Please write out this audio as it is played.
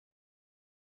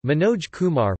Manoj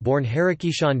Kumar, born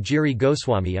Harikishan Giri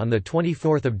Goswami on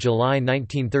 24 July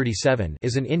 1937,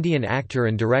 is an Indian actor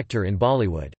and director in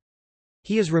Bollywood.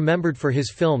 He is remembered for his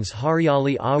films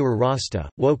Haryali Aur Rasta,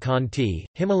 Wo Kanti,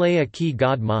 Himalaya Ki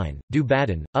God Mine, Du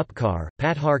Badan, Upkar,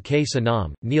 Pathar Ke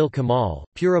Sanam, Neel Kamal,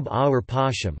 Purab Aur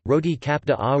Pasham, Roti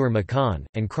Kapta Aur Makan,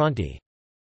 and Kranti.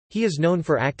 He is known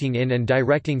for acting in and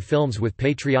directing films with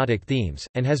patriotic themes,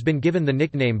 and has been given the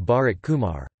nickname Bharat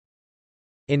Kumar.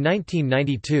 In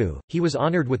 1992, he was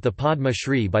honoured with the Padma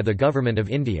Shri by the Government of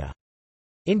India.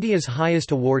 India's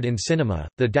highest award in cinema,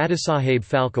 the Dadasaheb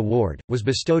Phalke Award, was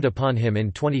bestowed upon him in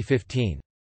 2015.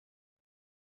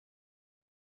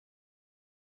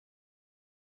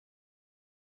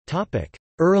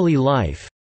 Early life.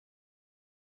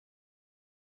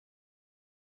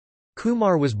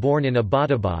 Kumar was born in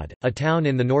Abbottabad, a town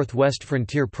in the northwest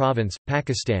frontier province,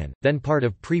 Pakistan, then part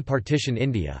of pre-partition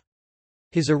India.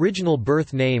 His original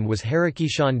birth name was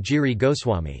Harikishan Giri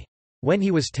Goswami. When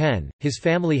he was 10, his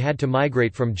family had to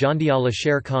migrate from Jandiala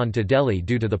Sher Khan to Delhi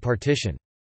due to the partition.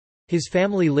 His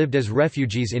family lived as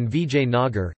refugees in Vijay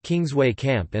Nagar, Kingsway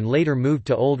Camp, and later moved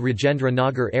to Old Rajendra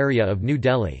Nagar area of New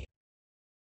Delhi.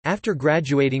 After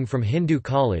graduating from Hindu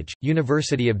College,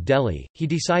 University of Delhi, he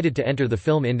decided to enter the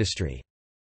film industry.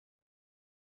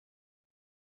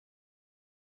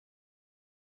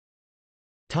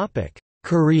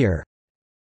 Career.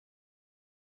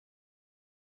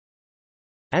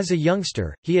 As a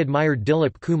youngster, he admired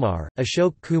Dilip Kumar,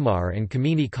 Ashok Kumar and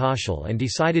Kamini Kaushal and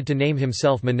decided to name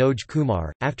himself Manoj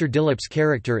Kumar, after Dilip's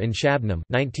character in Shabnam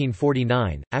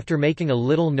 1949. After making a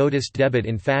little-noticed debut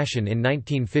in fashion in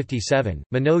 1957,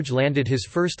 Manoj landed his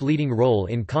first leading role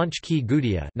in Kaanch Ki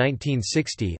Gudiya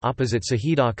 1960 opposite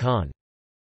Sahida Khan.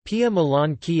 Pia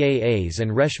Milan Ki Aas and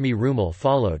Reshmi Rumal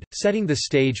followed, setting the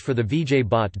stage for the Vijay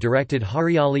Bhatt-directed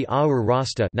Haryali Aur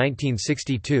Rasta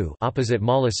 1962 opposite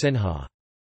Mala Sinha.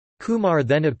 Kumar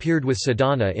then appeared with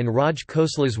Sadhana in Raj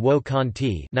Khosla's Wo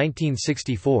Kanti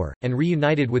 1964, and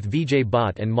reunited with Vijay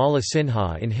Bhatt and Mala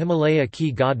Sinha in Himalaya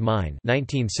Ki God Mine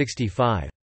 1965.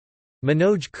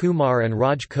 Manoj Kumar and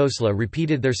Raj Khosla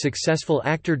repeated their successful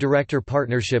actor-director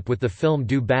partnership with the film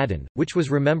Du Badan, which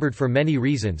was remembered for many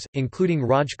reasons, including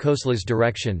Raj Khosla's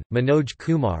direction, Manoj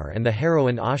Kumar and the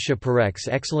heroine Asha Parekh's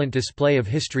excellent display of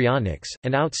histrionics,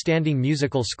 an outstanding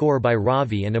musical score by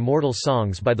Ravi and immortal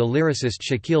songs by the lyricist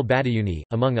Shakil Badayuni,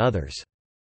 among others.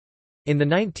 In the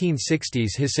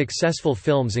 1960s his successful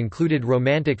films included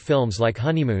romantic films like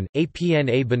Honeymoon,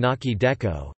 Apna Banaki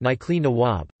Deko, Nikli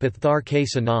Nawab, Pathar Ke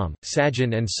Sanam,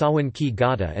 Sajan and Sawan Ki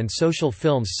Gata, and social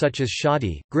films such as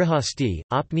Shadi, Grihasti,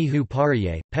 Apni Hu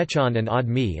Pariye, Pechan and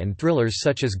Admi, and thrillers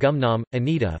such as Gumnam,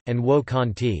 Anita, and Wo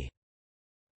Kanti.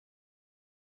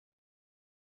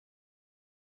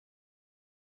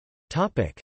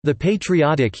 The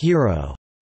patriotic hero.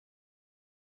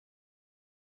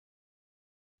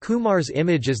 Kumar's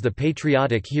image as the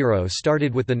patriotic hero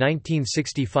started with the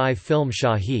 1965 film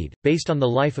Shaheed, based on the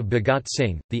life of Bhagat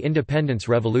Singh, the independence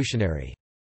revolutionary.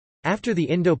 After the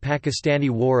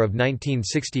Indo-Pakistani War of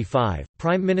 1965,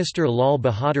 Prime Minister Lal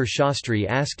Bahadur Shastri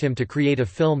asked him to create a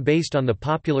film based on the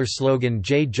popular slogan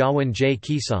Jai Jawan Jai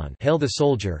Kisan, Hail the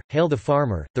Soldier, Hail the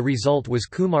Farmer. The result was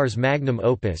Kumar's magnum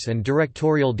opus and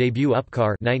directorial debut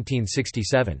Upkar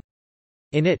 1967.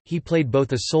 In it, he played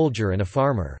both a soldier and a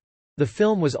farmer. The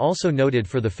film was also noted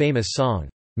for the famous song,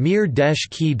 Mir Desh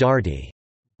Ki Dharti,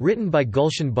 written by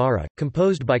Gulshan Bara,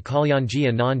 composed by Kalyanji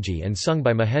Anandji and sung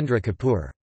by Mahendra Kapoor.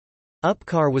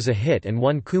 Upkar was a hit and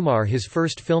won Kumar his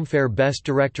first Filmfare Best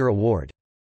Director award.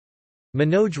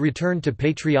 Manoj returned to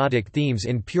patriotic themes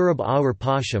in Purab Aur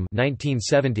Pasham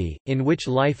 1970, in which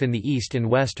life in the East and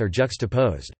West are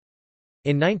juxtaposed.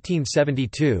 In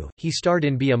 1972, he starred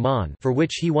in Be Aman, for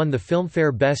which he won the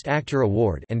Filmfare Best Actor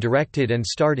award, and directed and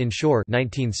starred in Shore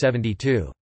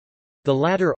 1972. The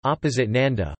latter, opposite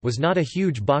Nanda, was not a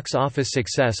huge box office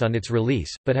success on its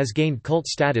release, but has gained cult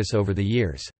status over the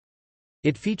years.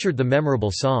 It featured the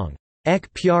memorable song,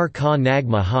 Ek Pyar Ka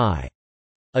Nagma Hai,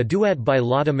 a duet by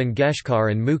Lata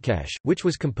Mangeshkar and Mukesh, which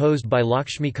was composed by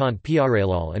Lakshmikant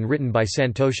Pyarelal and written by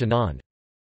Santosh Anand.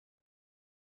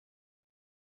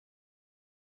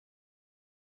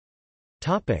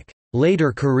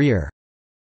 Later career.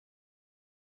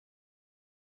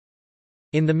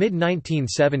 In the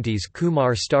mid-1970s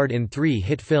Kumar starred in 3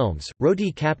 hit films,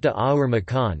 Roti Kapta Aur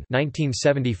Makan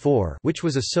 1974, which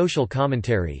was a social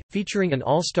commentary, featuring an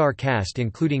all-star cast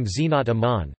including Zeenat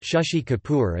Aman, Shashi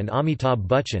Kapoor and Amitabh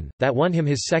Bachchan, that won him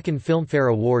his second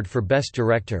Filmfare Award for Best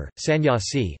Director.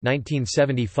 Sannyasi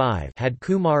 1975 had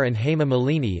Kumar and Hema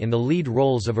Malini in the lead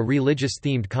roles of a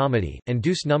religious-themed comedy, and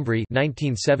Doos Numbri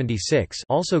 1976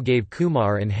 also gave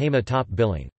Kumar and Hema top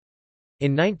billing.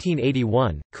 In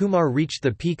 1981, Kumar reached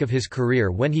the peak of his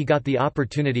career when he got the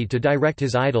opportunity to direct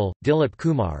his idol, Dilip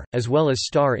Kumar, as well as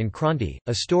star in Kranti,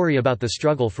 a story about the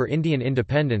struggle for Indian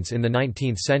independence in the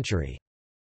 19th century.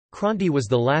 Kranti was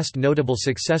the last notable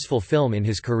successful film in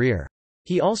his career.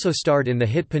 He also starred in the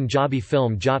hit Punjabi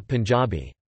film Jat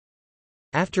Punjabi.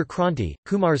 After Kranti,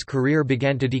 Kumar's career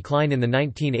began to decline in the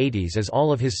 1980s as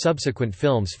all of his subsequent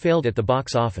films failed at the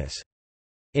box office.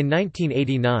 In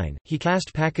 1989, he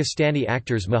cast Pakistani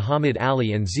actors Muhammad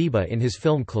Ali and Zeba in his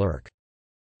film Clerk.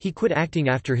 He quit acting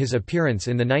after his appearance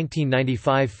in the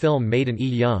 1995 film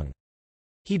Maidan-e-Young.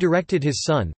 He directed his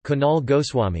son, Kunal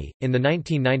Goswami, in the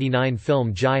 1999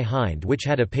 film Jai Hind, which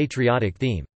had a patriotic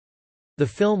theme. The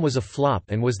film was a flop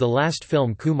and was the last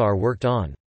film Kumar worked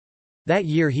on. That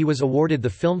year he was awarded the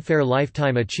Filmfare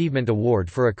Lifetime Achievement Award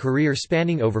for a career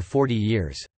spanning over 40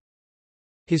 years.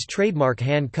 His trademark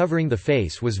hand covering the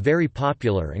face was very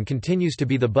popular and continues to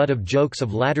be the butt of jokes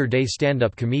of latter-day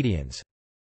stand-up comedians.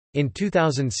 In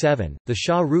 2007, the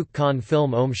Shah Rukh Khan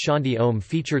film Om Shanti Om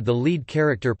featured the lead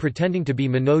character pretending to be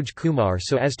Manoj Kumar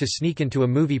so as to sneak into a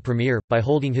movie premiere, by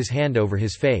holding his hand over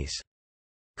his face.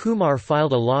 Kumar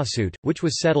filed a lawsuit, which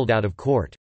was settled out of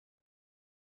court.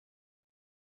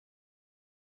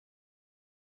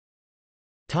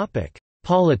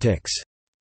 Politics.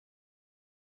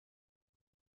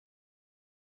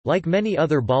 Like many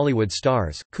other Bollywood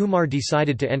stars, Kumar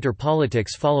decided to enter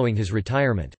politics following his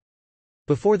retirement.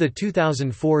 Before the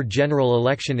 2004 general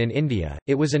election in India,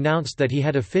 it was announced that he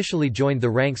had officially joined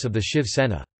the ranks of the Shiv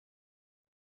Sena.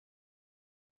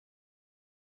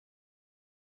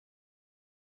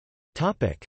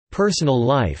 Personal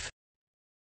life.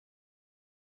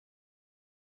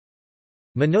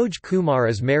 Manoj Kumar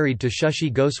is married to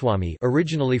Shashi Goswami,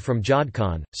 originally from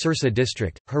Jodhkan, Sirsa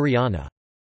district, Haryana.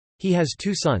 He has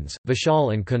 2 sons,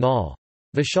 Vishal and Kunal.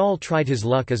 Vishal tried his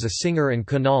luck as a singer and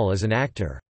Kunal as an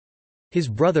actor. His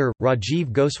brother,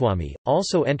 Rajiv Goswami,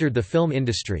 also entered the film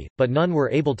industry, but none were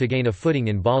able to gain a footing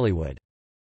in Bollywood.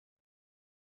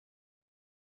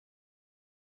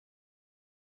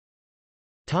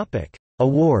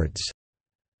 Awards.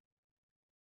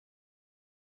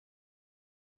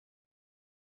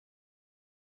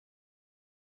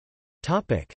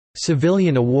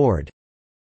 Civilian Award.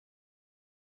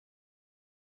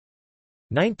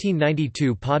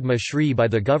 1992 Padma Shri by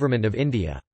the Government of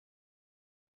India.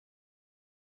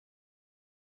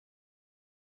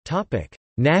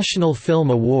 National Film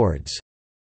Awards.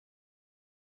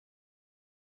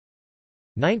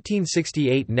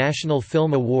 1968 National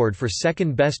Film Award for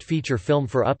Second Best Feature Film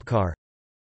for Upkar.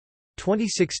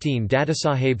 2016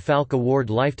 Dadasaheb Phalke Award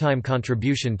Lifetime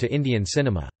Contribution to Indian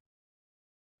Cinema.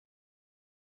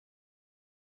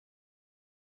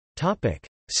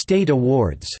 State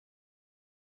awards.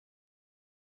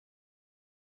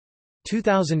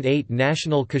 2008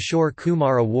 National Kishore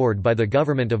Kumar Award by the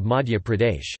Government of Madhya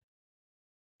Pradesh.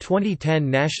 2010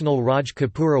 National Raj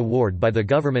Kapoor Award by the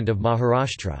Government of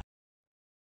Maharashtra.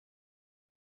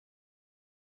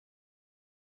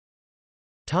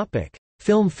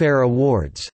 Filmfare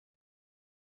Awards.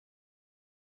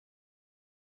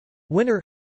 Winner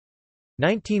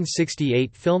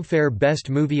 1968 Filmfare Best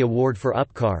Movie Award for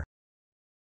Upkar.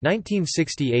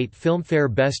 1968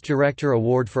 Filmfare Best Director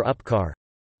Award for Upkar.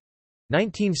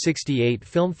 1968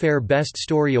 Filmfare Best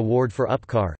Story Award for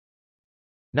Upkar.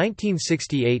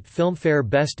 1968 Filmfare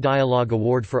Best Dialogue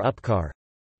Award for Upkar.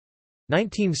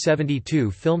 1972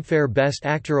 Filmfare Best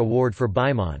Actor Award for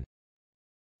Baiman.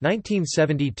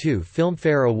 1972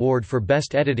 Filmfare Award for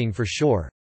Best Editing for Shore.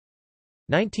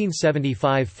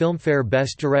 1975 Filmfare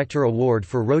Best Director Award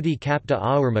for Roti Kapta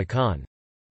Aur Makan.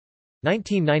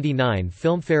 1999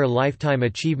 Filmfare Lifetime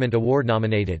Achievement Award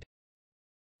nominated.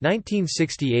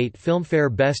 1968 Filmfare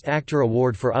Best Actor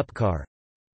Award for Upkar.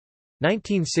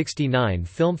 1969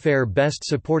 Filmfare Best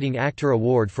Supporting Actor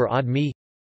Award for Admi.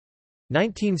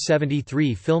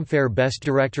 1973 Filmfare Best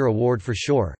Director Award for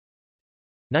Shore.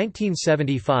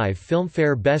 1975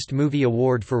 Filmfare Best Movie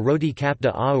Award for Roti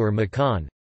Kapta Aur Makan.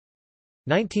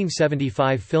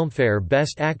 1975 Filmfare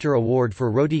Best Actor Award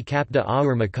for Roti Kapta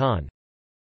Aur Makan.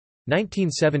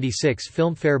 1976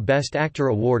 Filmfare Best Actor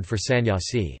Award for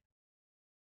Sannyasi.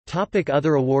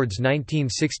 Other awards.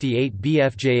 1968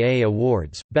 BFJA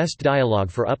Awards, Best Dialogue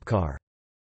for Upcar.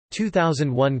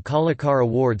 2001 Kalakar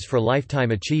Awards for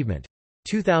Lifetime Achievement.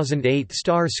 2008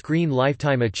 Star Screen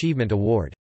Lifetime Achievement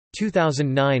Award.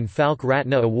 2009 Falk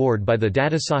Ratna Award by the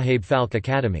Dadasaheb Phalke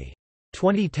Academy.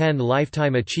 2010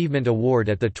 Lifetime Achievement Award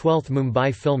at the 12th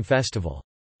Mumbai Film Festival.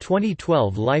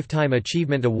 2012 Lifetime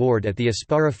Achievement Award at the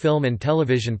Aspara Film and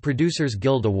Television Producers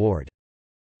Guild Award.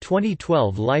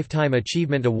 2012 Lifetime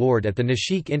Achievement Award at the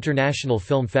Nashik International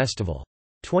Film Festival.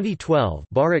 2012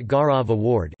 Bharat Gaurav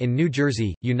Award in New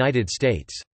Jersey, United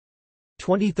States.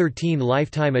 2013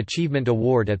 Lifetime Achievement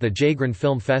Award at the Jagran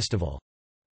Film Festival.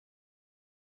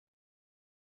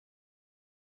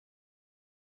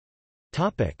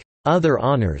 Other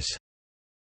honors.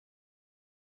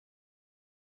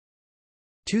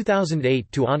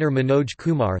 2008 To honor Manoj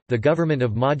Kumar, the government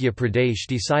of Madhya Pradesh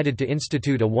decided to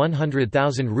institute a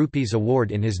 100,000 rupees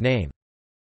award in his name.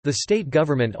 The state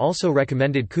government also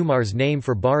recommended Kumar's name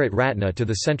for Bharat Ratna to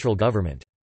the central government.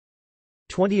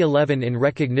 2011 In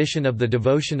recognition of the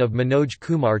devotion of Manoj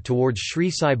Kumar towards Sri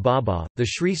Sai Baba, the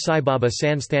Sri Sai Baba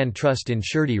Sansthan Trust in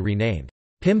Shirdi renamed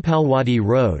Pimpalwadi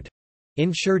Road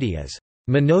in Shirdi as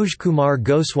Manoj Kumar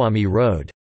Goswami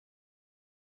Road.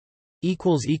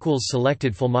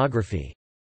 Selected filmography